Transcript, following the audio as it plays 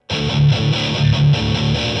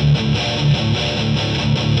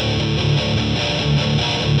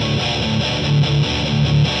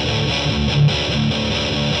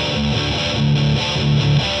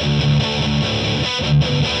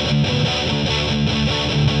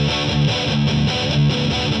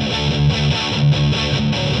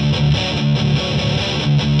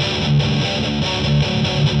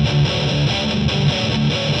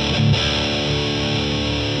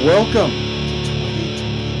Welcome to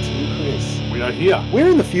 2022, Chris. We are here. We're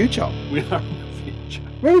in the future. We are in the future.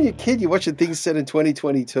 Remember your kid, you're watching things set in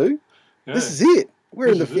 2022? Yeah. This is it. We're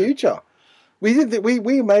in the future. We did that. We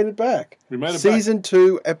made it back. We made it Season back.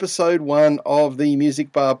 2, Episode 1 of the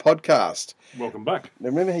Music Bar podcast. Welcome back. Now,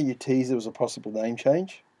 remember how you teased there was a possible name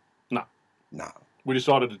change? No. No. We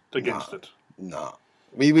decided against it. No.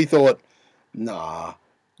 We thought, nah,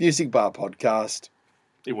 Music Bar podcast.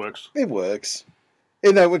 It works. It works.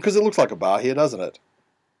 You know, because it looks like a bar here, doesn't it?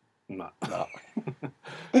 No. No.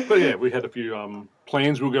 But yeah, we had a few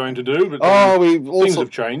plans we were going to do, but things have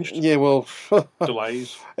changed. Yeah, well,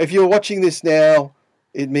 Delays. If you're watching this now,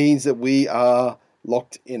 it means that we are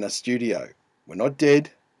locked in a studio. We're not dead.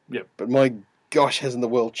 Yep. But my gosh, hasn't the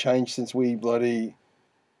world changed since we bloody,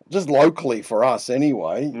 just locally for us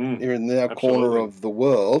anyway, here in our corner of the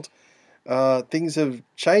world, things have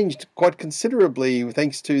changed quite considerably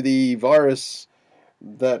thanks to the virus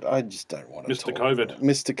that I just don't want to Mr. talk COVID. about.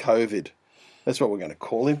 Mr. COVID. That's what we're going to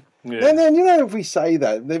call him. Yeah. And then, you know, if we say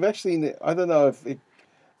that, they've actually, I don't know if it,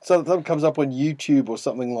 something comes up on YouTube or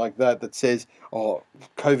something like that says, oh,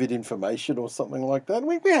 COVID information or something like that.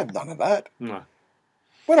 We have none of that. No.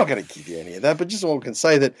 We're not going to give you any of that, but just all we can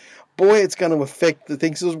say that, boy, it's going to affect the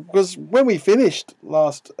things. Because when we finished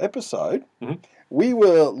last episode, we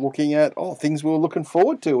were looking at, things we were looking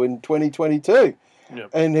forward to in 2022.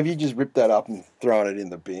 Yep. And have you just ripped that up and thrown it in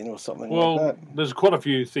the bin or something like that? Well, there's quite a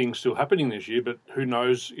few things still happening this year, but who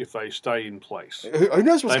knows if they stay in place. Who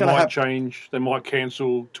knows what's going to happen? They might change. They might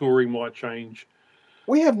cancel. Touring might change.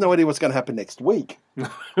 We have no idea what's going to happen next week. We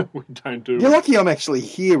don't do. You're lucky I'm actually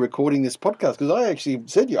here recording this podcast because I actually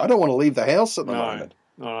said to you, I don't want to leave the house at the moment.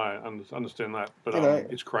 No, I understand that, but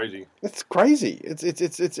it's crazy. It's crazy.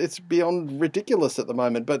 It's beyond ridiculous at the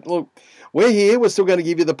moment. But look, we're here. We're still going to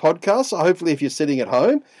give you the podcast. So hopefully, if you're sitting at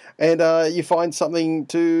home and you find something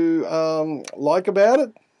to like about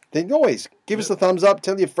it, then always give us the thumbs up.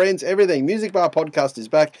 Tell your friends everything. Music Bar Podcast is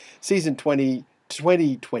back, season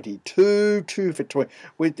 2022, 2 for 20.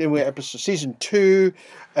 We're season 2,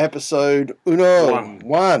 episode 1. I've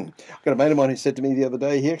got a mate of mine who said to me the other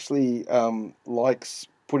day, he actually likes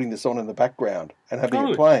putting this on in the background and having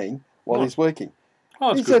it playing while he's working.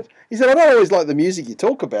 Oh, he said, I don't always like the music you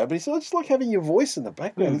talk about, but he said, I just like having your voice in the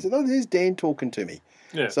background. He said, there's Dan talking to me.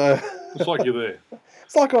 Yeah, so it's like you're there.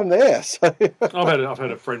 It's like I'm there. So I've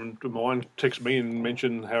had a friend of mine text me and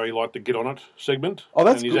mention how he liked the Get On It segment. Oh,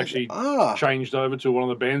 that's and he's good. actually changed over to one of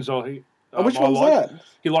the bands which one's that?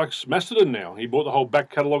 He likes Mastodon now. He bought the whole back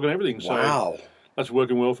catalogue and everything. So wow. That's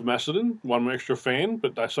working well for Mastodon. One extra fan,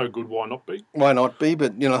 but they're so good, why not be? Why not be?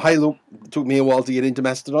 But, hey, look, it took me a while to get into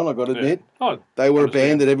Mastodon, I've got to admit. Oh, they were a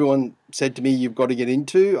band that everyone said to me, you've got to get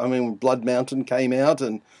into. I mean, when Blood Mountain came out,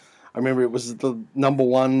 and I remember it was the number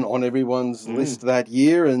one on everyone's list that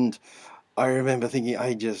year, and I remember thinking,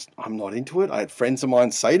 I'm not into it. I had friends of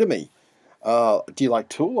mine say to me, do you like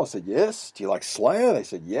Tool? I said, yes. Do you like Slayer? They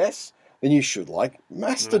said, yes. Then you should like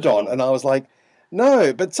Mastodon. And I was like,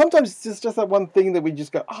 no, but sometimes it's just that one thing that we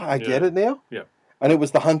just go, I get it now. Yeah. And it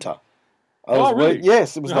was The Hunter. Really?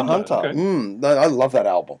 Yes, it was The Hunter. Okay. I love that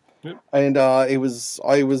album. Yep. And I was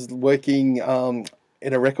working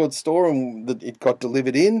in a record store and it got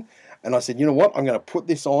delivered in. And I said, you know what? I'm going to put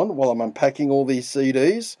this on while I'm unpacking all these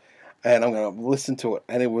CDs and I'm going to listen to it.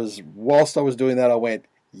 And it was, whilst I was doing that, I went,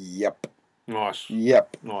 yep. Nice.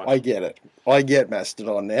 Yep. Nice. I get it. I get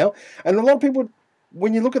Mastodon now. And a lot of people,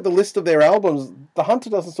 when you look at the list of their albums, The Hunter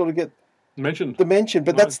doesn't sort of get mentioned,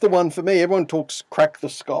 but that's the one for me. Everyone talks Crack the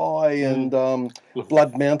Sky and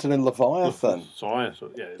Blood Mountain and Leviathan. Sorry?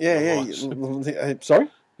 Yeah. Sorry?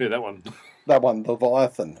 Yeah, that one. That one,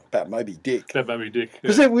 Leviathan, about Moby Dick. That Moby Dick.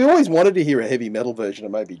 Because we always wanted to hear a heavy metal version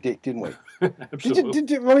of Moby Dick, didn't we?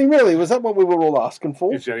 Absolutely. I mean, really, was that what we were all asking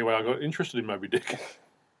for? It's the only way I got interested in Moby Dick.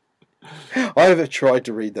 I have tried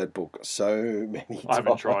to read that book so many times. I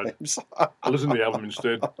haven't tried. I listened to the album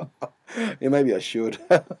instead. Yeah, maybe I should.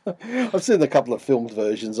 I've seen a couple of filmed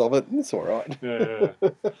versions of it. It's all right.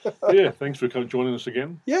 Yeah, thanks for joining us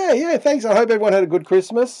again. Yeah, thanks. I hope everyone had a good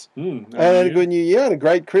Christmas and a good New Year. Had a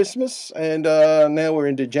great Christmas. And now we're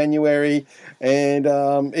into January. And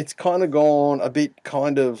it's kind of gone a bit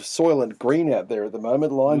kind of soylent green out there at the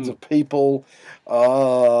moment. Lines of people.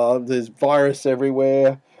 There's virus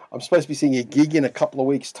everywhere. I'm supposed to be seeing a gig in a couple of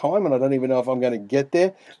weeks' time, and I don't even know if I'm going to get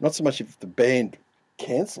there. Not so much if the band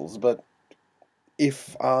cancels, but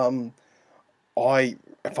if I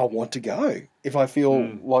want to go, if I feel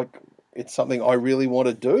like it's something I really want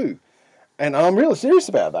to do, and I'm really serious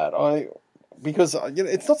about that. Because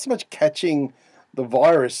it's not so much catching the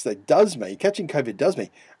virus that does me, catching COVID does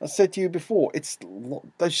me. I said to you before, it's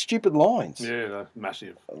those stupid lines. Yeah, they're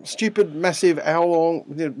massive. Stupid, massive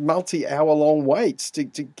hour-long, multi-hour-long waits to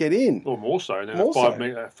get in. Or more so.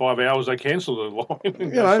 Then 5 hours they cancel the line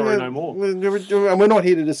and go, sorry, no more. And we're not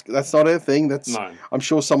here to discuss. That's not our thing. No. I'm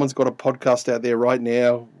sure someone's got a podcast out there right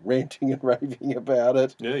now ranting and raving about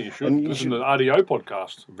it. Yeah, you should. Listen to the RDO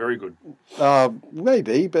podcast. Very good.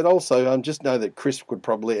 Maybe, but also just know that Chris would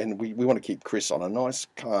probably, and we want to keep Chris on a nice,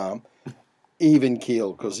 calm, even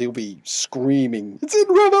keel, because he'll be screaming, "It's in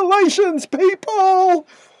Revelations, people!"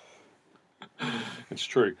 It's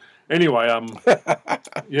true. Anyway,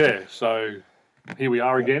 yeah, so here we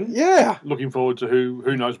are again. Yeah. Looking forward to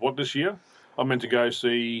who knows what this year. I'm meant to go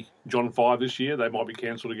see John 5 this year. They might be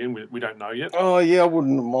cancelled again. We don't know yet. Oh, yeah, I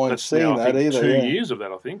wouldn't mind seeing that either. 2 years of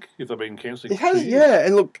that, I think, if they've been cancelling. Yeah,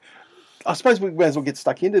 and look, I suppose we may as well get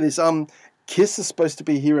stuck into this. Kiss is supposed to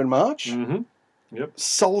be here in March. Mm-hmm. Yep.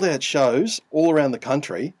 Sold out shows all around the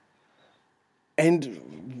country.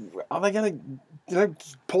 And are they going to...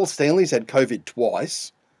 Paul Stanley's had COVID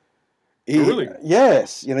twice. Really?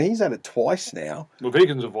 Yes. He's had it twice now. Well, if he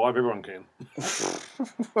can survive, everyone can.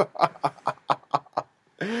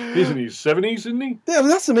 He's in his 70s, isn't he? Yeah,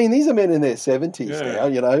 that's what I mean. These are men in their 70s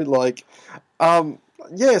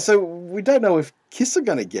now, so we don't know if Kiss are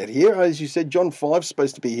going to get here. As you said, John 5's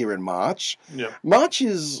supposed to be here in March. Yeah. March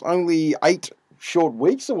is only 8 short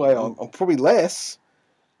weeks away, or probably less.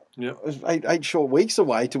 Yeah. 8 short weeks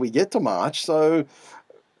away till we get to March, so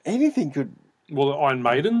anything could... Well, the Iron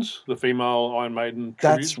Maidens, the female Iron Maiden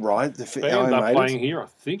tribute. That's right. They're playing here, I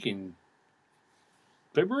think, in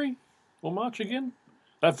February or March again.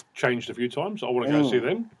 They've changed a few times. I want to go see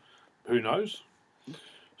them. Who knows?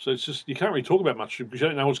 So it's just, you can't really talk about much because you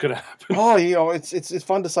don't know what's going to happen. It's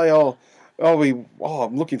fun to say,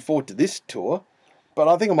 I'm looking forward to this tour. But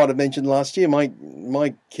I think I might have mentioned last year,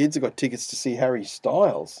 my kids have got tickets to see Harry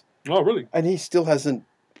Styles. Oh, really? And he still hasn't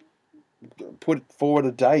put forward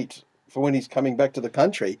a date for when he's coming back to the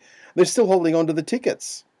country. They're still holding on to the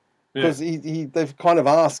tickets. Because they've kind of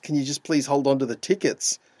asked, can you just please hold on to the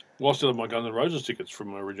tickets? Well, I still have my Guns N' Roses tickets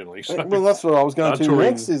from originally. So. Well, that's what I was going to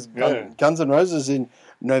touring, next is Guns N' Roses in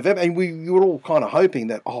November. And we were all kind of hoping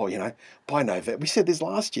that, by November, we said this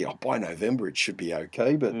last year, by November it should be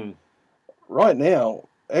okay. But right now,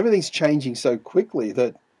 everything's changing so quickly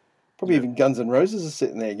that probably even Guns N' Roses are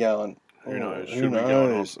sitting there going, who knows? Who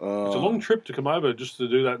knows? It's a long trip to come over just to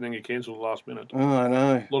do that and then get cancelled the last minute. Oh, I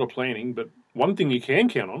know. A lot of planning, but one thing you can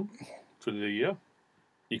count on for the year,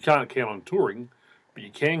 you can't count on touring, but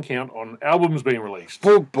you can count on albums being released.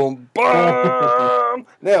 Boom, boom, boom.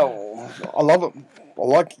 Now, I love it. I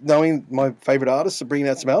like knowing my favourite artists are bringing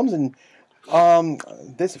out some albums, and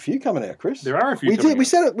there's a few coming out, Chris. There are a few coming out. We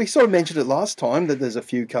said it. We sort of mentioned it last time that there's a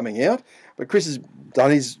few coming out, but Chris has done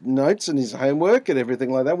his notes and his homework and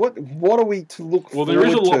everything like that. What are we to look forward to? Well, there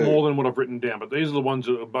is a lot more than what I've written down, but these are the ones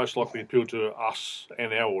that are most likely to appeal to us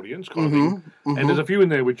and our audience, kind of thing. Mm-hmm. And there's a few in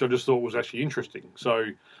there which I just thought was actually interesting. So,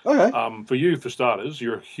 for you, for starters,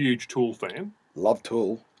 you're a huge Tool fan. Love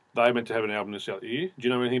Tool. They meant to have an album this year. Do you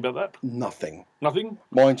know anything about that? Nothing. Nothing?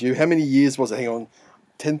 Mind you, how many years was it? Hang on.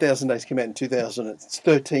 10,000 Days came out in 2000. It's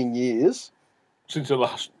 13 years. Since the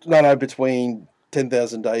last... No, between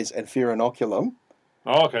 10,000 Days and Fear Inoculum.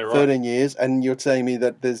 Oh, okay, right. 13 years, and you're telling me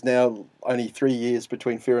that there's now only 3 years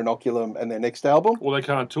between Fear Inoculum and their next album? Well, they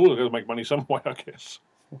can't tour. They've got to make money some way, I guess.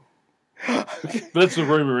 But that's the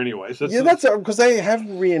rumour anyway. So that's because they have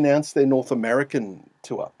re-announced their North American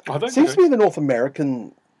tour. Seems to me the North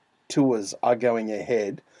American tours are going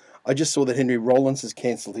ahead. I just saw that Henry Rollins has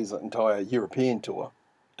cancelled his entire European tour.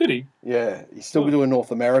 Did he? Yeah. He's still doing North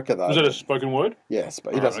America, though. Was that a spoken word? Yes,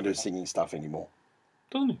 but he doesn't do singing stuff anymore.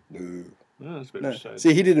 Doesn't he? No. Oh, that's a bit sad.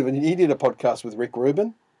 See, he did a podcast with Rick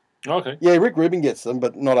Rubin. Okay. Yeah, Rick Rubin gets them,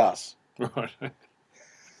 but not us. Right.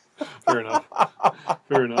 Fair enough.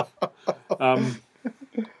 Fair enough.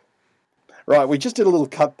 Right, we just did a little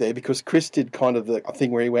cut there because Chris did kind of the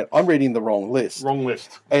thing where he went, I'm reading the wrong list. Wrong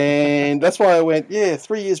list. And that's why I went,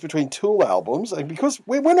 3 years between Tool albums. And because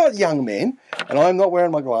we're not young men, and I'm not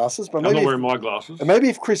wearing my glasses. But I'm not wearing my glasses. And maybe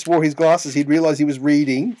if Chris wore his glasses, he'd realise he was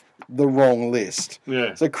reading the wrong list.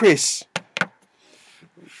 Yeah. So, Chris,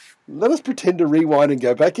 let us pretend to rewind and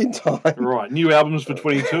go back in time. Right, new albums for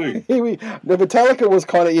 22. The Metallica was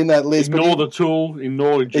kind of in that list. Ignore the Tool,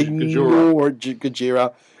 ignore Gojira. Ignore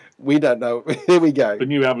Gojira. We don't know. Here we go. The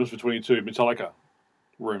new albums for 22, Metallica,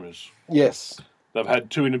 rumours. Yes. They've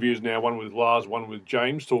had 2 interviews now, one with Lars, one with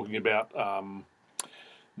James, talking about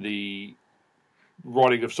the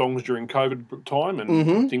writing of songs during COVID time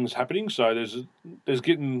and things happening. So there's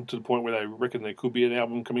getting to the point where they reckon there could be an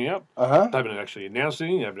album coming out. They haven't actually announced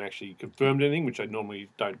anything. They haven't actually confirmed anything, which they normally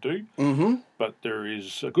don't do. But there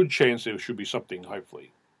is a good chance there should be something,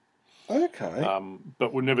 hopefully. Okay.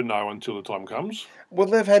 But we'll never know until the time comes. Well,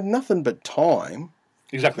 they've had nothing but time.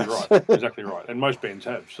 Exactly right. Exactly right. And most bands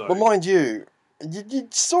have. So. Well, mind you, you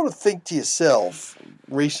sort of think to yourself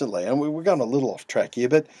recently, and we're going a little off track here,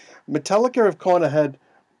 but Metallica have kind of had,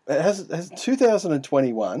 has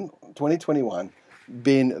 2021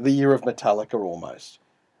 been the year of Metallica almost.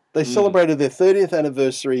 They celebrated their 30th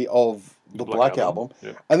anniversary of the Black Album.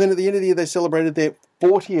 Yep. And then at the end of the year, they celebrated their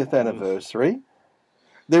 40th anniversary.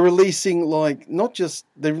 They're releasing, like, not just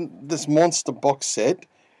this monster box set.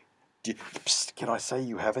 Can I say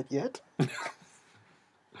you have it yet?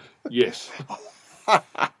 Yes.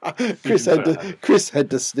 Chris had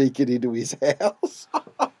to sneak it into his house.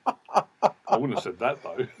 I wouldn't have said that,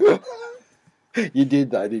 though. You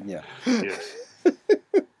did, though, didn't you? Yes.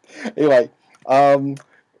 Anyway,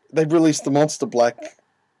 they've released the Monster Black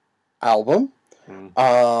album.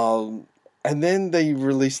 And then they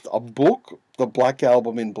released a book, the Black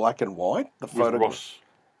Album in black and white. The photo Ross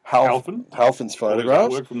Halfen's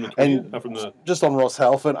photographs. From the just on Ross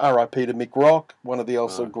Halfen, R.I.P. to Mick Rock, one of the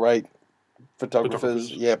also great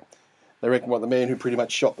photographers. Yep. They reckon the man who pretty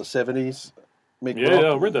much shot the 70s, Mick Rock. Yeah,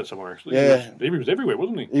 I read that somewhere, actually. Yeah. He was everywhere,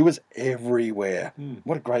 wasn't he? He was everywhere.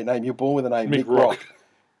 What a great name. You're born with the name Mick Rock.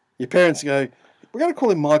 Your parents go, we're going to call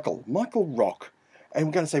him Michael Rock. And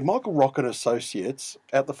we're going to say Michael Rock and Associates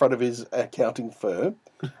out the front of his accounting firm.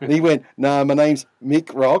 And he went, no, my name's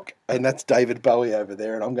Mick Rock, and that's David Bowie over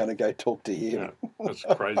there, and I'm going to go talk to him. Yeah, that's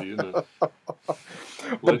crazy, isn't it?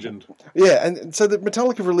 Legend. Yeah, and so the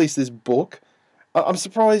Metallica released this book. I'm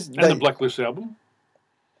surprised. And the Blacklist album.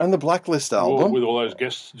 And the Blacklist album. With all those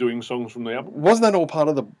guests doing songs from the album. Wasn't that all part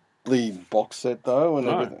of the box set, though? And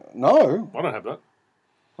everything? No. I don't have that.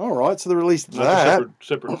 All right, so they released that. It's a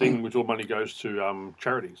separate thing, which all money goes to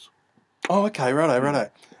charities. Oh, okay, righto.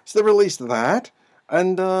 So they released that,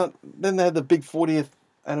 and then they had the big 40th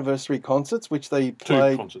anniversary concerts, which they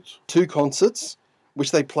played... Two concerts, which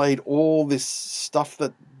they played all this stuff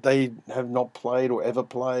that they have not played or ever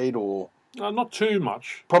played, or... not too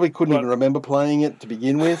much. Probably couldn't even remember playing it to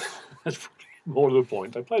begin with. That's more to the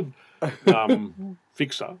point. They played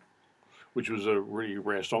Fixer, which was a really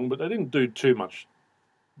rare song, but they didn't do too much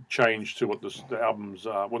change to what the albums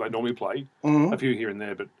what they normally play. A few here and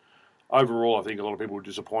there, but overall I think a lot of people were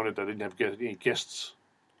disappointed they didn't have any guests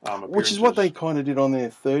which is what they kind of did on their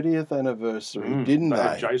 30th anniversary, didn't they?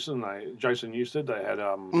 Had Jason Newsted, they had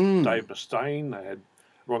Dave Mustaine, they had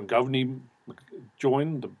Ron Govney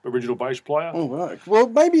join, the original bass player. Oh, right. Well,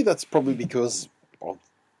 maybe that's probably because of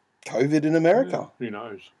COVID in America. Yeah, who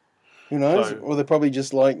knows? Who knows? So, or they're probably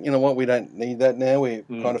just like, you know what, we don't need that now, we're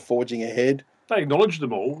kind of forging ahead. They acknowledged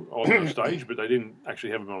them all on stage, but they didn't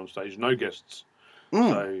actually have them on stage. No guests.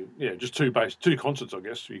 So, yeah, just two concerts, I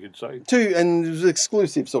guess you could say. And it was an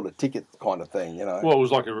exclusive sort of ticket kind of thing, you know. Well, it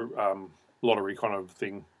was like a lottery kind of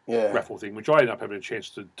thing, raffle thing, which I ended up having a chance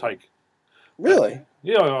to take. Really?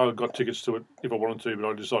 Yeah, I got tickets to it if I wanted to, but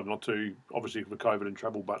I decided not to, obviously for COVID and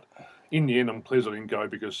travel. But in the end, I'm pleased I didn't go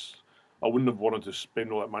because I wouldn't have wanted to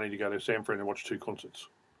spend all that money to go to San Fran and watch two concerts.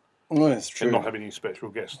 Oh, that's true. And not have any special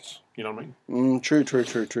guests. You know what I mean? True.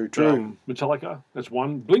 Metallica, that's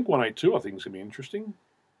one. Blink 182, I think, is going to be interesting.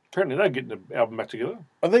 Apparently, they're getting the album back together.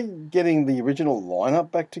 Are they getting the original lineup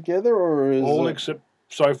back together, or is all except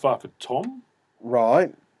so far for Tom?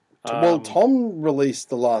 Right. Well, Tom released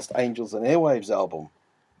the last Angels and Airwaves album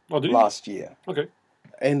last year. Okay.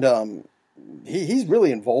 And he's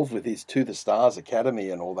really involved with his To the Stars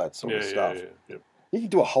Academy and all that sort of stuff. Yeah. You could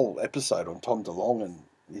do a whole episode on Tom DeLonge and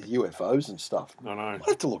his UFOs and stuff. I know. I'd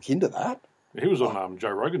have to look into that. He was on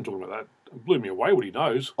Joe Rogan talking about that. It blew me away what he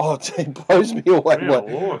knows. Oh, it blows me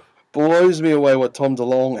away. Blows me away what Tom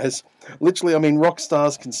DeLonge has. Literally, I mean, rock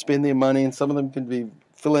stars can spend their money and some of them can be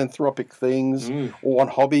philanthropic things or on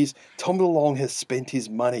hobbies. Tom DeLonge has spent his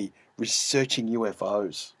money researching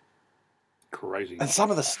UFOs. Crazy. And some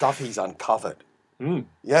of the stuff he's uncovered.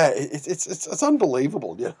 Yeah, it's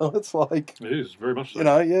unbelievable. You know, it's like it is very much so. You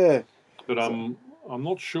know, yeah. But I'm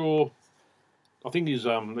not sure. I think they've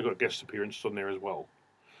got guest appearances on there as well.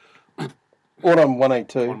 What on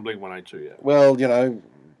 182? On Blink 182, yeah. Well, you know,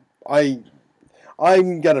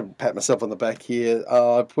 I'm going to pat myself on the back here.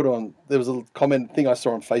 I put on, there was a comment thing I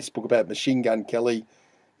saw on Facebook about Machine Gun Kelly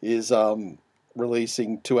is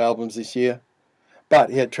releasing 2 albums this year.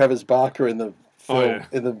 But he had Travis Barker in the film,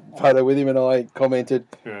 in the photo with him, and I commented,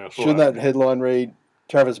 shouldn't that headline read,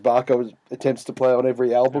 Travis Barker attempts to play on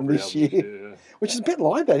every album this year? Yeah. which is a bit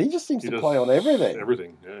like that. He just seems to play on everything.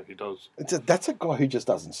 Everything, yeah, he does. That's a guy who just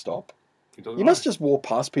doesn't stop. He doesn't. You must just walk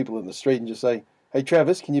past people in the street and just say, "Hey,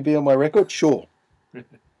 Travis, can you be on my record?" Sure.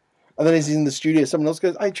 And then he's in the studio. Someone else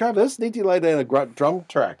goes, "Hey, Travis, need you lay down a drum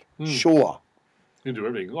track?" Sure. You do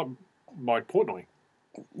everything, like Mike Portnoy.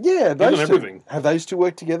 Yeah, those two. Everything. Have those two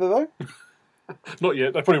worked together though? Not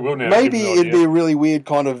yet. They probably will now. Maybe it'd be a really weird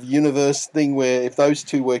kind of universe thing where if those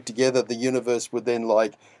two work together, the universe would then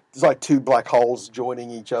it's like two black holes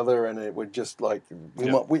joining each other, and it would just all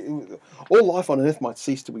life on Earth might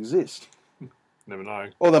cease to exist. Never know.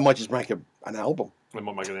 Or they might just make an album. They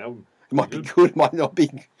might make an album. It might be good. It might not be,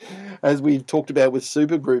 as we've talked about with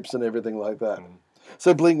supergroups and everything like that.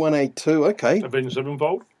 So Blink-182, okay. Avenged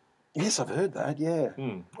Sevenfold? Yes, I've heard that, yeah.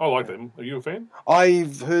 I like them. Are you a fan?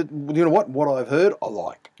 I've heard, you know what I've heard, I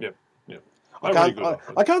like. Yep.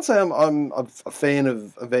 I can't say I'm a fan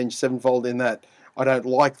of Avenged Sevenfold in that I don't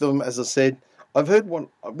like them, as I said. I've heard what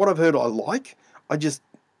I've heard I like. I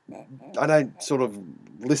don't sort of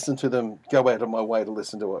listen to them, go out of my way to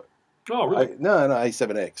listen to it. Oh, really? No,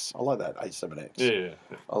 A7X. I like that, A7X. Yeah.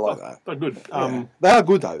 I like that. They're good. They are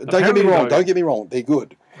good, though. Don't get me wrong. They're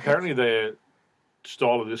good. Apparently their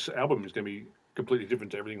style of this album is going to be completely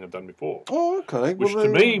different to everything they've done before. Oh, okay. Which to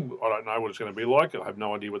me, I don't know what it's going to be like. I have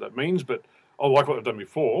no idea what that means, but I like what they've done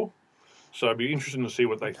before. So it'd be interesting to see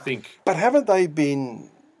what they think. But haven't they been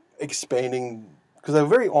expanding? Because they were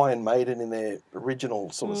very Iron Maiden in their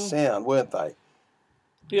original sort of sound, weren't they?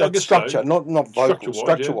 Yeah, that structure, so. not vocal,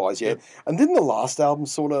 structure-wise, yeah. And didn't the last album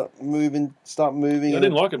sort of start moving? I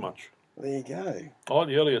didn't like it much. There you go. I like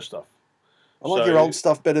the earlier stuff. I like your old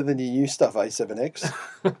stuff better than your new stuff, A7X.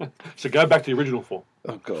 So go back to the original form.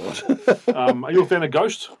 Oh, God. Are you a fan of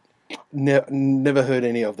Ghost? Never heard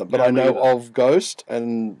any of them, but I know of Ghost,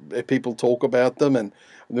 and people talk about them. And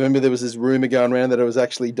remember there was this rumour going around that it was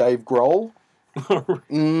actually Dave Grohl.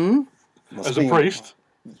 As a priest?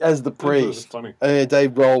 As the priest. Funny.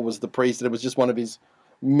 Dave Grohl was the priest, and it was just one of his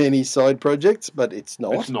many side projects, but it's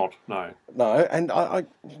not. It's not, no. No, and I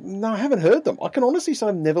haven't heard them. I can honestly say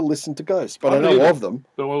I've never listened to Ghost, but I know of them.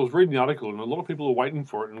 But I was reading the article, and a lot of people are waiting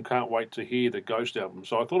for it and can't wait to hear the Ghost album.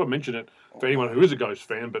 So I thought I'd mention it for anyone who is a Ghost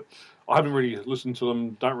fan, but I haven't really listened to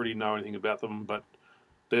them, don't really know anything about them, but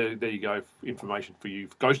there you go, information for you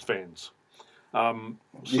Ghost fans. You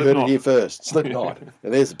heard it here first. Slipknot.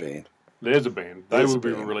 There's a band. There's a band. They will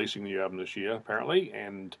be releasing the album this year, apparently,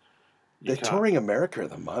 and they're touring America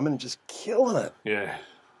at the moment, just killing it. Yeah,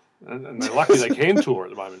 and they're lucky they can tour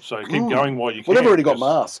at the moment. So keep going while you can. Well, they've already got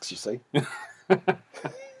masks, you see.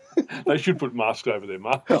 They should put masks over their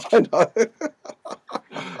masks. I know.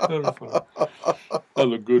 They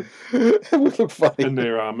look good. It would look funny. And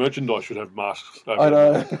their merchandise should have masks over I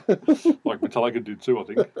know. Like Metallica did too, I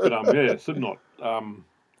think. But yeah, Slipknot.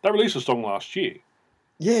 They released a song last year.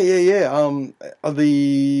 Yeah.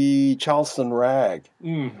 The Charleston Rag,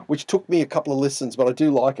 which took me a couple of listens, but I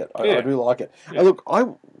do like it. I do like it. Yeah. And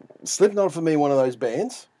look, Slipknot for me, one of those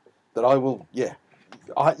bands that I will,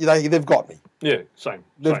 they've got me. Yeah, same.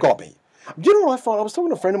 They've got me. Do you know what I find? I was talking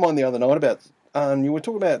to a friend of mine the other night about, you were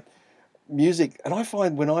talking about music, and I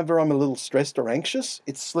find whenever I'm a little stressed or anxious,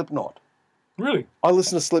 it's Slipknot. Really? I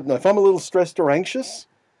listen to Slipknot. If I'm a little stressed or anxious,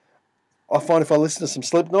 I find if I listen to some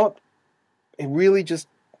Slipknot, it really just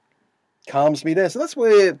calms me down. So that's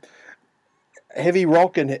where heavy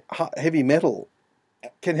rock and heavy metal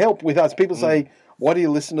can help with us. People say, why do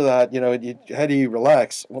you listen to that? How do you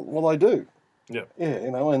relax? Well, I do. Yeah. Yeah,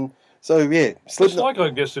 and so, yeah. Slipknot. It's like, I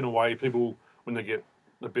guess, in a way, people, when they get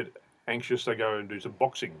a bit anxious, they go and do some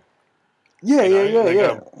boxing. Yeah. They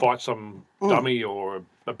go fight some dummy or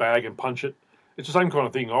a bag and punch it. It's the same kind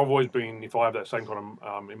of thing. I've always been, if I have that same kind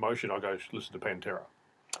of emotion, I go listen to Pantera.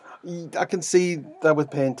 I can see that with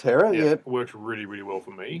Pantera. Yeah, it works really, really well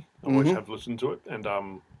for me. I always have listened to it, and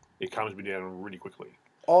it calms me down really quickly.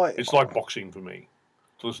 It's like boxing for me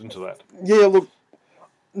to listen to that. Yeah, look,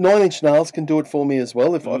 9 Inch Nails can do it for me as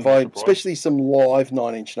well. If I especially some live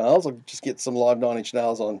 9 Inch Nails, I just get some live 9 Inch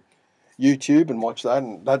Nails on YouTube and watch that,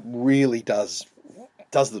 and that really does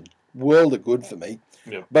the world of good for me.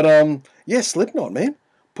 Yeah. But Slipknot, man,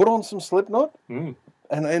 put on some Slipknot, and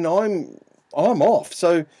I'm off.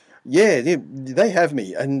 So. Yeah, they have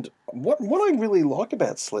me. And what I really like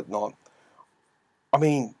about Slipknot, I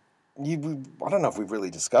mean, I don't know if we've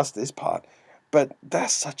really discussed this part, but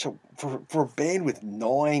that's such for a band with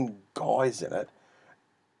 9 guys in it,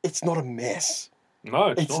 it's not a mess.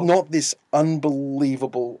 No, it's not this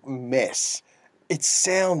unbelievable mess. It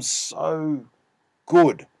sounds so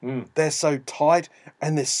good. They're so tight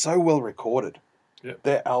and they're so well recorded. Yeah.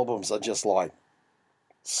 Their albums are just like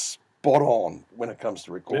spot on when it comes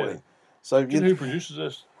to recording. So Do you know who produces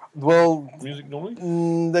this music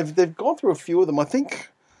normally? They've gone through a few of them. I think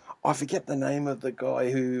I forget the name of the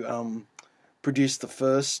guy who produced the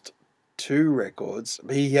first 2 records.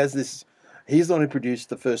 He has this. He's the one who produced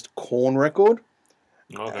the first Korn record.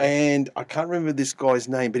 Okay. And I can't remember this guy's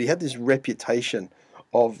name, but he had this reputation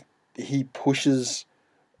of he pushes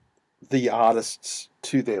the artists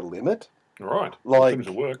to their limit. Right. Like, things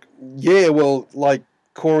will work. Yeah, well, like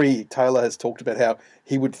Corey Taylor has talked about how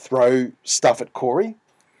he would throw stuff at Corey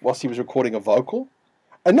whilst he was recording a vocal.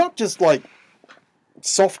 And not just like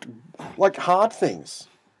soft, like hard things.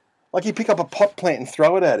 Like he'd pick up a pot plant and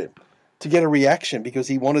throw it at him to get a reaction because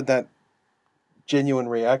he wanted that genuine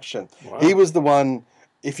reaction. Wow. He was the one,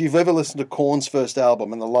 if you've ever listened to Korn's first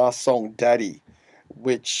album and the last song, Daddy,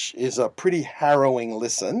 which is a pretty harrowing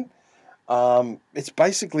listen, it's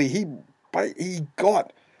basically he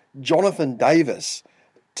got Jonathan Davis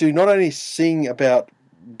to not only sing about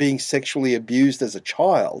being sexually abused as a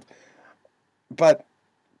child, but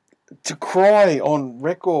to cry on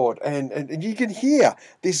record. And you can hear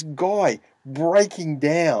this guy breaking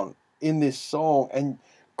down in this song and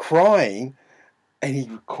crying, and he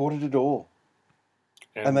recorded it all.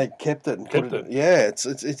 And they kept it and put it. Yeah,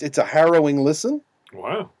 it's a harrowing listen.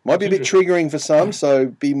 Wow. Might be a bit triggering for some, so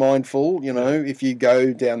be mindful, if you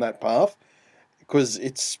go down that path, because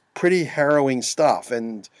it's pretty harrowing stuff.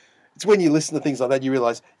 And it's when you listen to things like that, you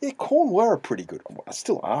realise, Korn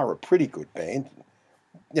still are a pretty good band.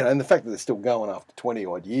 And the fact that they're still going after 20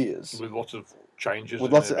 odd years. With lots of changes.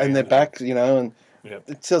 And they're back, and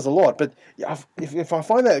it says a lot. But if I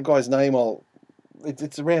find that guy's name,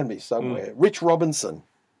 it's around me somewhere. Rich Robinson.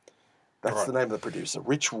 That's the name of the producer,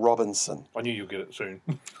 Rich Robinson. I knew you'd get it soon.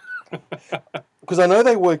 Because I know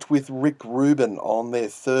they worked with Rick Rubin on their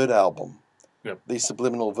 3rd album, Yep. These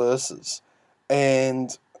Subliminal Verses,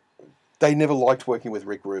 and they never liked working with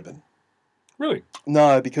Rick Rubin. Really?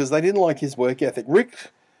 No, because they didn't like his work ethic.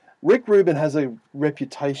 Rick Rubin has a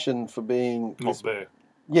reputation for being... Not there.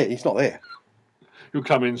 Yeah, he's not there. He'll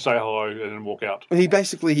come in, say hello, and then walk out. He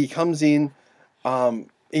comes in... the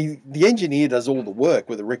engineer does all the work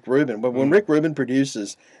with Rick Rubin, but when Rick Rubin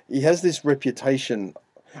produces, he has this reputation.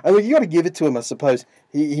 And you got to give it to him, I suppose.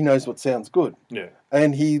 He knows what sounds good. Yeah.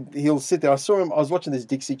 And he'll sit there. I saw him. I was watching this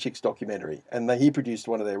Dixie Chicks documentary, and he produced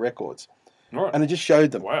one of their records. Right. And it just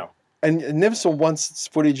showed them. Wow. And I never saw once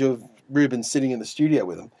footage of Rubin sitting in the studio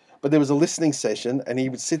with them. But there was a listening session, and he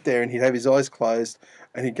would sit there, and he'd have his eyes closed,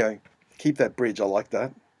 and he'd go, "Keep that bridge. I like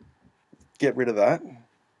that. Get rid of that.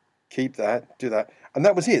 Keep that. Do that." And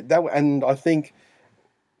that was it. And I think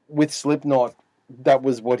with Slipknot, that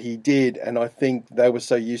was what he did. And I think they were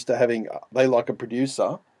so used to having, they like a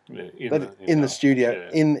producer in the studio,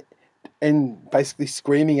 and basically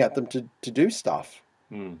screaming at them to do stuff.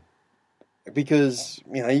 Because,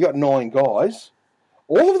 you got 9 guys.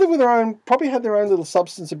 All of them with probably had their own little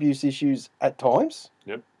substance abuse issues at times.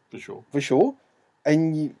 Yep, for sure. For sure.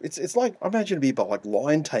 And it's like, I imagine it'd be like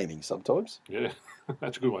lion taming sometimes. Yeah.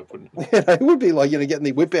 That's a good way of putting it. It would be like, getting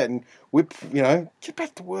the whip out and get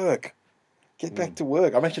back to work. Get back to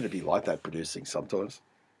work. I imagine it'd be like that producing sometimes.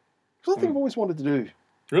 It's something I've always wanted to do.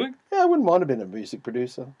 Really? Yeah, I wouldn't mind being a music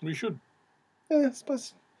producer. We should. Yeah, I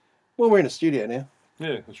suppose. Well, we're in a studio now.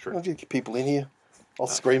 Yeah, that's true. I'll get people in here. I'll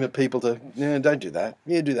scream at people to, don't do that.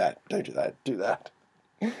 Yeah, do that. Don't do that. Do that.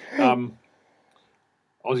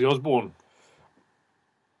 Ozzy Osbourne.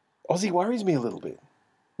 Ozzy worries me a little bit.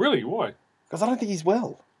 Really? Why? Because I don't think he's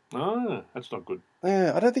well. Ah, that's not good.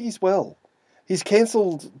 Yeah, I don't think he's well. He's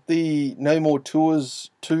cancelled the No More Tours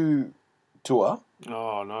 2 tour.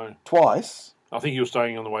 Oh, no. Twice. I think you were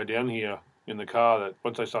saying on the way down here in the car that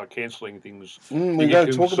once they start cancelling things, we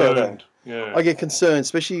don't talk about that. Yeah. I get concerned,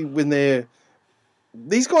 especially when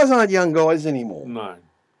these guys aren't young guys anymore. No.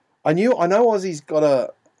 I know Ozzy's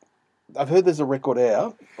got I've heard there's a record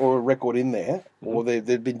out, or a record in there, or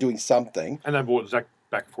they've been doing something. And they brought Zach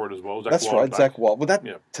back for it as well. That's right, Zach Wild. Well, that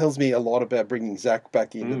tells me a lot about bringing Zach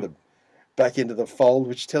back into the fold,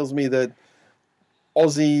 which tells me that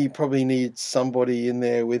Ozzy probably needs somebody in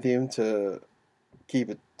there with him to keep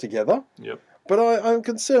it together. Yep. But I'm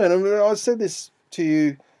concerned. I said this to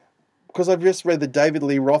you because I've just read that David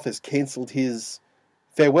Lee Roth has cancelled his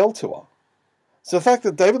farewell tour. So the fact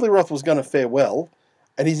that David Lee Roth was going to farewell,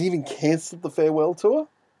 and he's even cancelled the farewell tour,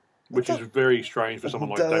 which is very strange for someone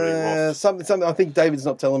like David Roth. Something. I think David's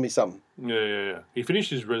not telling me something. Yeah. He finished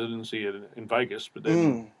his residency in Vegas, but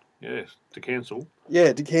then to cancel.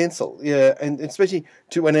 Yeah, to cancel. Yeah, and especially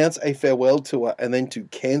to announce a farewell tour and then to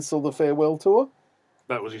cancel the farewell tour.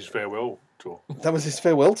 That was his farewell tour? That was his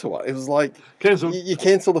farewell tour. It was like, Cancelled. You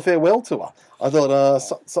cancel the farewell tour. I thought,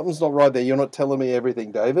 something's not right there. You're not telling me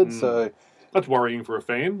everything, David. So that's worrying for a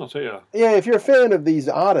fan, I'll tell you. Yeah, if you're a fan of these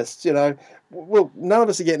artists, well, none of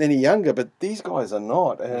us are getting any younger, but these guys are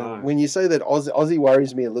not. And when you say that Ozzy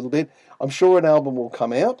worries me a little bit, I'm sure an album will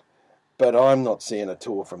come out, but I'm not seeing a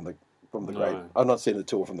tour from the great. I'm not seeing a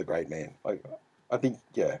tour from the great man. I think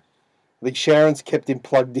Sharon's kept him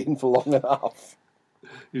plugged in for long enough.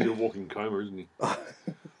 He's a walking coma, isn't he?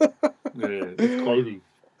 Yeah, it's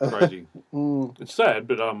crazy. It's sad,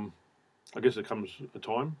 but I guess there comes a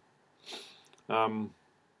time.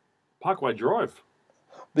 Parkway Drive.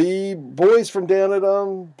 The boys from down at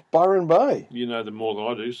Byron Bay. You know them more than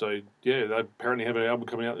I do, so yeah, they apparently have an album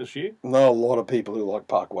coming out this year. Know a lot of people who like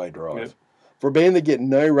Parkway Drive. Yep. For a band that get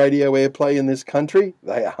no radio airplay in this country,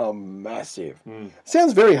 they are massive.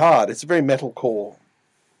 Sounds very hard. It's very metalcore,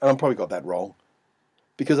 and I've probably got that wrong.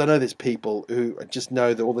 Because I know there's people who just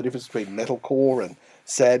know all the difference between metalcore and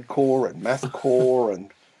sadcore and mathcore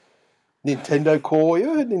and Nintendo core. You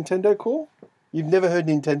ever heard Nintendo core? You've never heard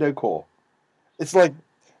Nintendo core. It's like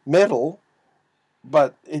metal,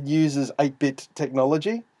 but it uses 8-bit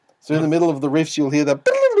technology. So in the middle of the riffs, you'll hear the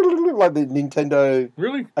like the Nintendo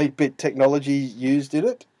 8-bit technology used in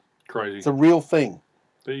it. Crazy. It's a real thing.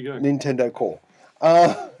 There you go. Nintendo core.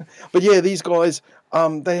 But yeah, these guys,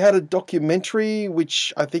 they had a documentary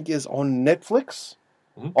which I think is on Netflix.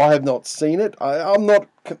 I have not seen it.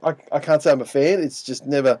 I can't say I'm a fan. It's just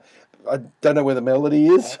never. I don't know where the melody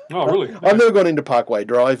is. Oh, really? I've never gone into Parkway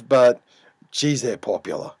Drive, but geez, they're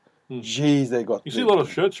popular. Geez, they got. You see a lot of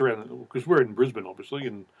shirts around because we're in Brisbane, obviously,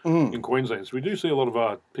 and in Queensland, so we do see a lot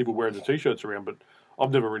of people wearing the t-shirts around. But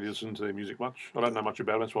I've never really listened to their music much. I don't know much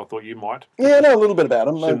about them, so I thought you might. Yeah, I know a little bit about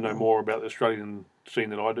them. You know more about the Australian scene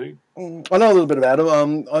than I do. I know a little bit about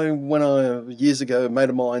them. Years ago, a mate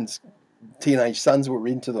of mine's teenage sons were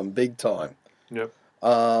into them big time. Yep.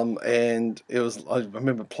 And it was. I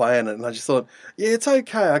remember playing it, and I just thought, yeah, it's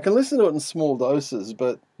okay. I can listen to it in small doses,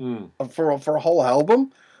 but for a whole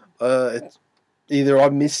album, it's either I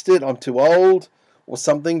missed it, I'm too old, or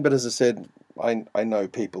something. But as I said, I know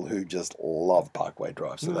people who just love Parkway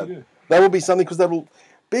Drive, so that will be something because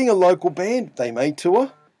being a local band, they may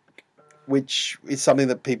tour, which is something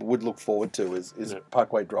that people would look forward to is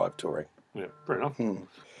Parkway Drive touring. Yeah, fair enough.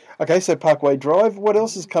 Okay, so Parkway Drive. What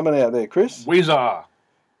else is coming out there, Chris? Weezer.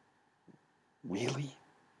 Really?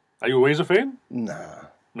 Are you a Weezer fan? Nah.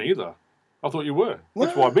 Me either. I thought you were.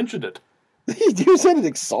 That's why I mentioned it. You sounded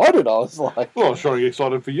excited. I was like... Well, I was trying to get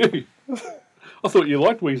excited for you. I thought you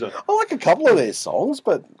liked Weezer. I like a couple of their songs,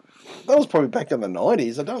 but that was probably back in the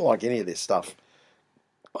 90s. I don't like any of this stuff.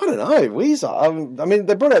 I don't know, Weezer. I mean,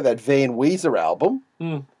 they brought out that Van Weezer album.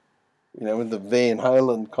 You know, with the Van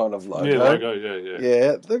Halen kind of logo. Yeah, logo, yeah.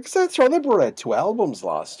 Yeah, that's right. They brought out 2 albums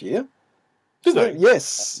last year. Did they?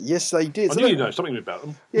 Yes, they did. I knew you know something about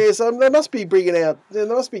them. Yeah, so they must be bringing out. They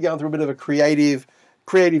must be going through a bit of a creative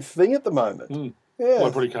thing at the moment. Yeah, well,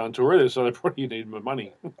 they probably can't tour either, so they probably need more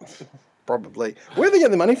money. Probably. Where are they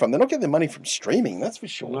getting the money from? They're not getting their money from streaming, that's for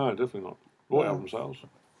sure. No, definitely not. Or album sales.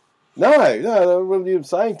 No. Well, you were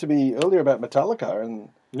saying to me earlier about Metallica and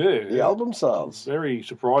the album sales. Very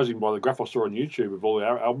surprising by the graph I saw on YouTube of all the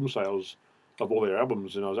album sales of all their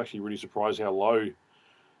albums, and I was actually really surprised how low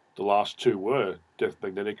the last 2 were. Death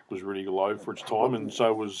Magnetic was really low for its time, and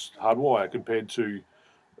so was Hardwire compared to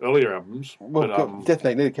earlier albums. Well, but, Death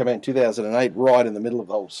Magnetic came out in 2008, right in the middle of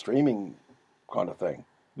the whole streaming kind of thing.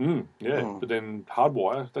 But then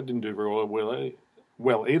Hardwire, that didn't do very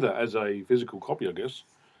well either as a physical copy, I guess.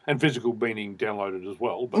 And physical meaning downloaded as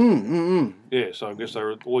well. But yeah, so I guess there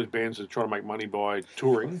are all these bands that try to make money by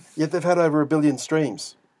touring. Yet they've had over 1 billion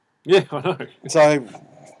streams. Yeah, I know. So,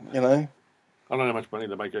 you know... I don't know how much money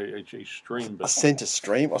they make each stream. But... A cent a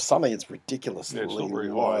stream or something, it's ridiculously it's not very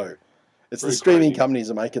low. high. It's very the streaming companies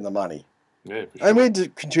are making the money. Yeah, for sure. And we're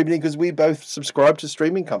contributing because we both subscribe to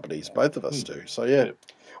streaming companies. Both of us do. So, yeah.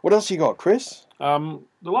 What else you got, Chris? The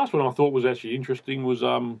last one I thought was actually interesting was,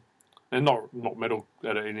 and not metal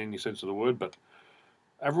in any sense of the word, but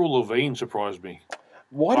Avril Lavigne surprised me.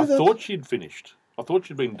 I thought she'd finished. I thought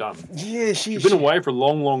she'd been done. Yeah, she'd been away for a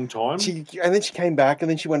long, long time. And then she came back, and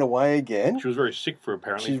then she went away again. She was very sick for a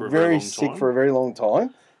very long time. She's very sick for a very long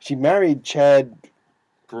time. She married Chad...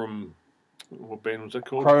 From... What band was that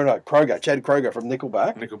called? Kroger. Chad Kroger from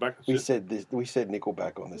Nickelback. Nickelback. We said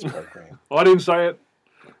Nickelback on this program. I didn't say it,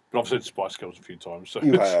 but I've said Spice Girls a few times. So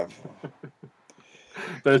you have.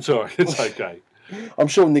 That's all right. It's okay. I'm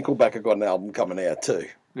sure Nickelback have got an album coming out too.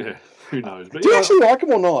 Yeah, who knows? But do you actually like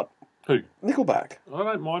them or not? Who? Nickelback. I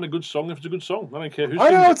don't mind a good song if it's a good song. I don't care who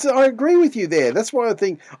sings I agree with you there. That's why I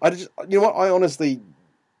think you know what?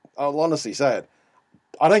 I'll honestly say it.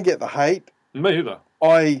 I don't get the hate. Me either.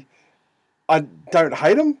 I don't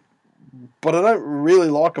hate them, but I don't really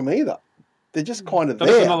like them either. They're just kind of there.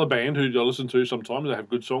 That's another band who I listen to sometimes. They have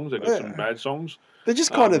good songs. They've got some bad songs. They're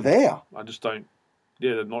just kind of there. I just don't.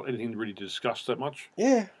 Yeah, they're not anything really to discuss that much.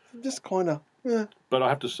 Yeah, just kind of. Yeah. But I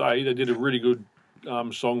have to say, they did a really good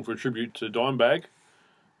song for a tribute to Dimebag,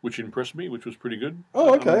 which impressed me, which was pretty good.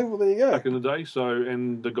 Oh, okay. Well, there you go. Back in the day.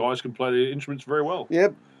 And the guys can play their instruments very well.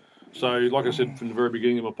 Yep. So, like I said from the very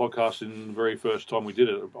beginning of my podcast, in the very first time we did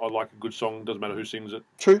it, I like a good song. Doesn't matter who sings it.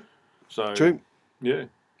 True. So, true. Yeah.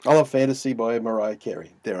 I love Fantasy by Mariah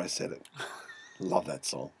Carey. There, I said it. Love that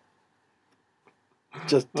song.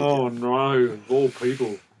 Oh no, of all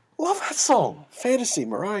people. Love that song. Fantasy,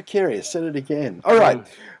 Mariah Carey. I said it again. All right.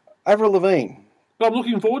 Avril Lavigne. I'm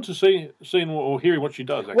looking forward to seeing or hearing what she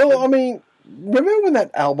does, actually. Well, I mean, remember when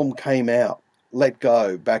that album came out, Let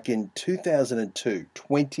Go, back in 2002,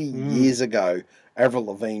 20 years ago, Avril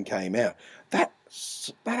Lavigne came out. That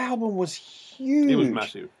album was huge. It was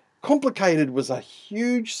massive. Complicated was a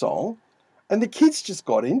huge song, and the kids just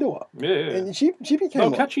got into it. Yeah. And she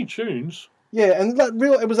became... catchy tunes. Yeah, and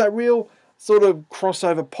it was that real sort of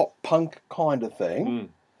crossover pop punk kind of thing.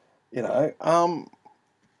 You know,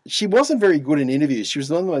 she wasn't very good in interviews. She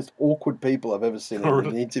was one of the most awkward people I've ever seen in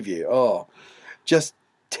an interview. Oh, just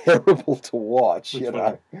terrible to watch, That's you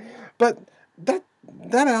funny. know. But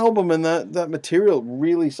that album and that material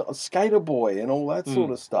really, Skater Boy and all that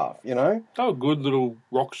sort of stuff, you know. They were good little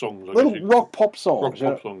rock songs. Rock pop songs.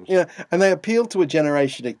 Songs. Yeah, and they appealed to a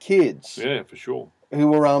generation of kids. Yeah, for sure.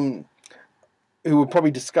 Who were probably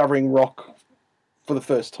discovering rock for the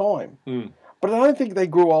first time. But I don't think they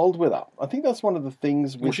grew old with her. I think that's one of the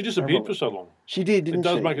things. Well, she disappeared for so long. She did, didn't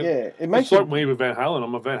she? Make it. Yeah, it makes it's like me with Van Halen.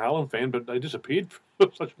 I'm a Van Halen fan, but they disappeared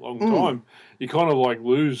for such a long time. You kind of like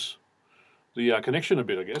lose the connection a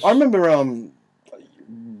bit, I guess. I remember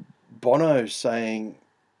Bono saying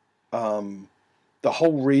the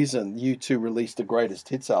whole reason U2 released the Greatest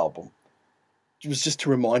Hits album was just to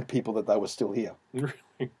remind people that they were still here.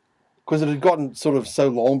 Because it had gotten sort of so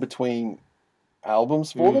long between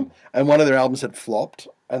albums for them, and one of their albums had flopped,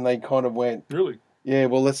 and they kind of went, really? Yeah,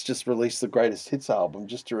 well, let's just release the Greatest Hits album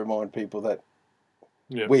just to remind people that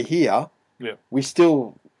we're here. Yeah. We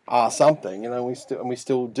still are something, you know, we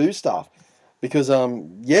still do stuff. Because,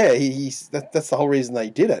 that's the whole reason they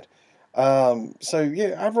did it.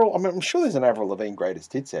 Avril, I mean, I'm sure there's an Avril Lavigne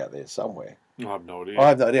Greatest Hits out there somewhere. I have no idea. I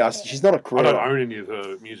have no idea. She's not a career. I don't own any of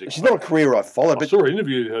her music. She's not a career I follow. I saw her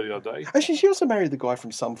interview her the other day. Actually, she also married the guy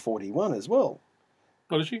from Sum 41 as well.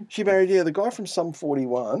 Oh, did she? She married, the guy from Sum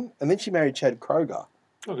 41, and then she married Chad Kroeger.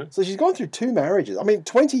 Okay. So she's gone through 2 marriages. I mean,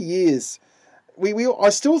 20 years. I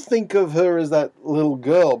still think of her as that little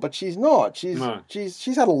girl, but she's not. She's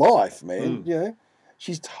had a life, man. You know,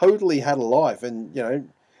 she's totally had a life, and you know,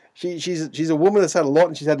 she's a woman that's had a lot,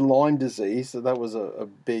 and she's had Lyme disease, so that was a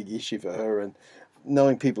big issue for her. And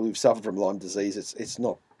knowing people who've suffered from Lyme disease, it's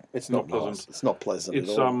not pleasant. Nice. It's not pleasant at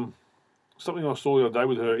all. Something I saw the other day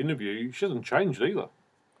with her interview. She hasn't changed either.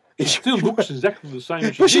 She still looks exactly the same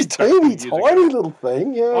as she did. She's tiny little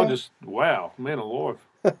thing. Yeah. Wow, man alive.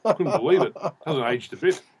 Couldn't believe it. Hasn't aged a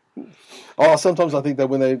bit. Oh, sometimes I think that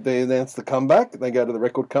when they announce the comeback, they go to the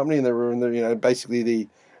record company and they're in the, you know, basically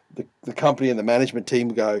the company and the management team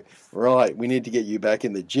go, right, we need to get you back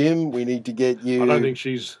in the gym. We need to get you. I don't think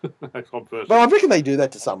she's that kind of person. Well, I reckon they do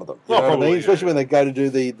that to some of them. You know probably, what I mean? Especially when they go to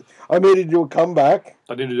do I need to do a comeback.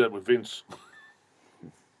 They didn't do that with Vince.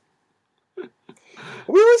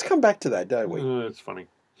 We always come back to that, don't we? It's funny.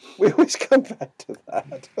 We always come back to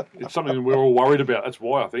that. It's something we're all worried about. That's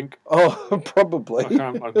why, I think. Oh, probably.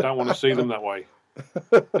 I don't want to see them that way.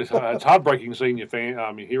 It's heartbreaking seeing your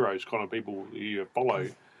heroes, kind of people you follow,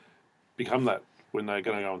 become that when they're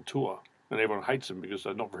going to go on tour, and everyone hates them because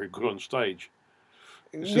they're not very good on stage.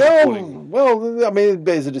 Yeah, well, I mean,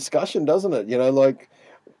 there's a discussion, doesn't it? You know, like,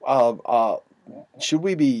 should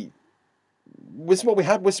we be? This is what we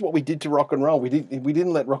had. This is what we did to rock and roll. We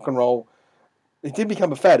didn't let rock and roll. It didn't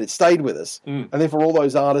become a fad. It stayed with us, and therefore all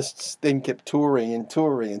those artists then kept touring,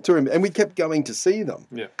 and we kept going to see them.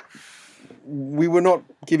 Yeah, we were not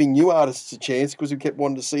giving new artists a chance because we kept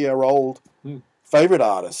wanting to see our old favorite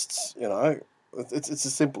artists. You know, it's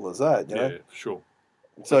as simple as that. You know? Yeah, sure.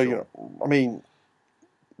 So you know, I mean,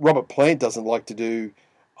 Robert Plant doesn't like to do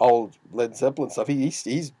old Led Zeppelin stuff.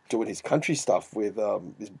 He's doing his country stuff with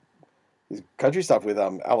his country stuff with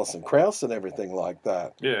Alison Krauss and everything like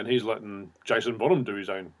that. Yeah, and he's letting Jason Bonham do his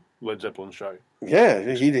own Led Zeppelin show. Yeah,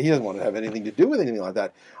 he doesn't want to have anything to do with anything like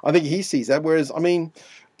that. I think he sees that. Whereas, I mean,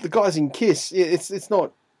 the guys in Kiss, it's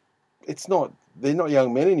not. They're not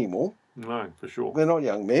young men anymore. No, for sure. They're not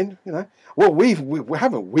young men, you know. Well,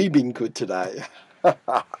 haven't we been good today? We're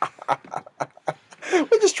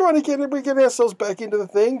just trying to get ourselves back into the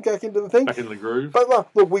thing, back into the groove. But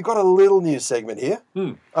look, we've got a little new segment here.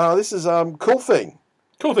 This is Cool Thing.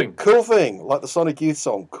 Cool Thing. Cool Thing, like the Sonic Youth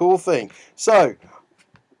song, Cool Thing. So,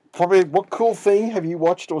 probably what cool thing have you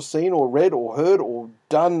watched or seen or read or heard or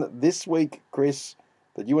done this week, Chris,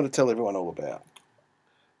 that you want to tell everyone all about?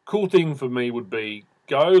 Cool thing for me would be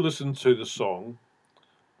go listen to the song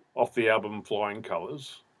off the album Flying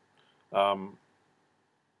Colours.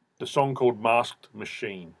 The song called Masked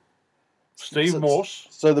Machine. Steve Morse.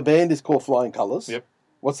 So the band is called Flying Colours? Yep.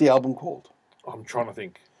 What's the album called? I'm trying to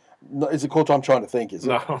think. No, is it called I'm Trying to Think, is it?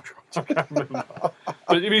 No, I can't remember.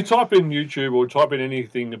 But if you type in YouTube or type in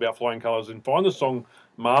anything about Flying Colours and find the song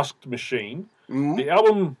Masked Machine, the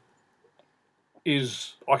album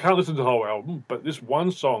is... I can't listen to the whole album, but this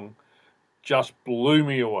one song just blew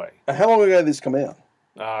me away. And how long ago did this come out?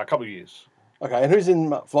 A couple of years. Okay, and who's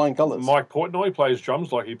in Flying Colours? Mike Portnoy. He plays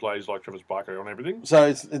drums like he plays like Travis Barker on everything.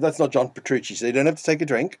 So that's not John Petrucci, so you don't have to take a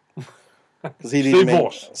drink. Steve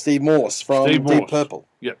Morse. Steve Morse from Deep Purple.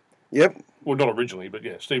 Yep. Well, not originally, but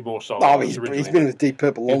yeah, Steve Morse. He's been with Deep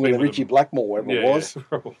Purple longer than Richie Blackmore, whatever it was. Yeah,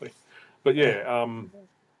 probably. But yeah,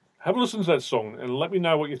 have a listen to that song and let me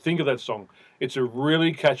know what you think of that song. It's a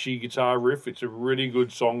really catchy guitar riff. It's a really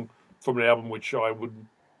good song from an album which I would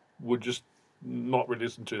just not really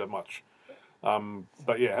listen to that much.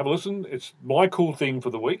 But yeah, have a listen. It's my cool thing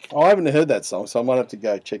for the week. I haven't heard that song, so I might have to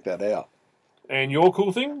go check that out. And your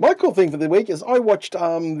cool thing? My cool thing for the week is I watched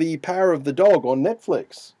The Power of the Dog on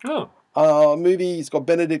Netflix. Oh. Movie. It's got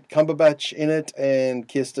Benedict Cumberbatch in it and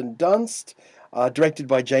Kirsten Dunst. Directed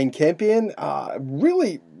by Jane Campion.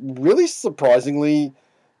 Really, really surprisingly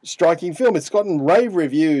striking film. It's gotten rave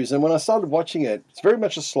reviews, and when I started watching it, it's very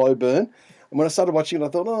much a slow burn. And when I started watching it, I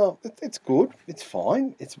thought, it's good. It's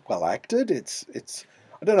fine. It's well acted. It's.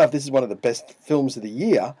 I don't know if this is one of the best films of the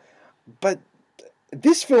year, but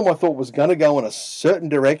this film I thought was going to go in a certain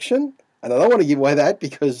direction, and I don't want to give away that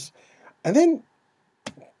and then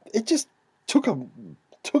it just took a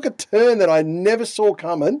turn that I never saw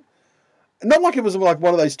coming. Not like it was like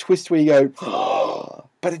one of those twists where you go,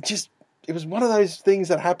 but it was one of those things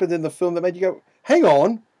that happened in the film that made you go, hang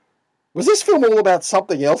on, was this film all about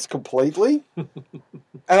something else completely? And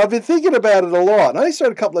I've been thinking about it a lot. I only saw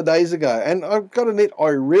it a couple of days ago, and I've got to admit, I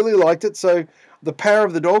really liked it. So The Power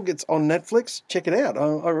of the Dog, it's on Netflix. Check it out.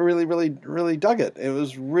 I really, really, really dug it. It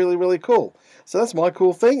was really, really cool. So that's my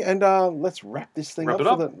cool thing, and let's wrap this thing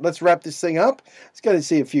up. Let's wrap this thing up. Let's go to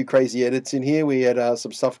see a few crazy edits in here. We had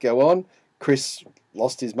some stuff go on. Chris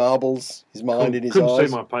lost his marbles, his mind in his eyes. Couldn't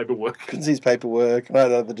see my paperwork. Couldn't see his paperwork. I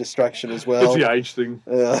had the distraction as well. It's the age thing.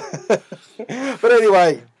 But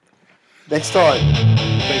anyway, next time.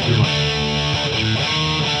 Thank you, mate.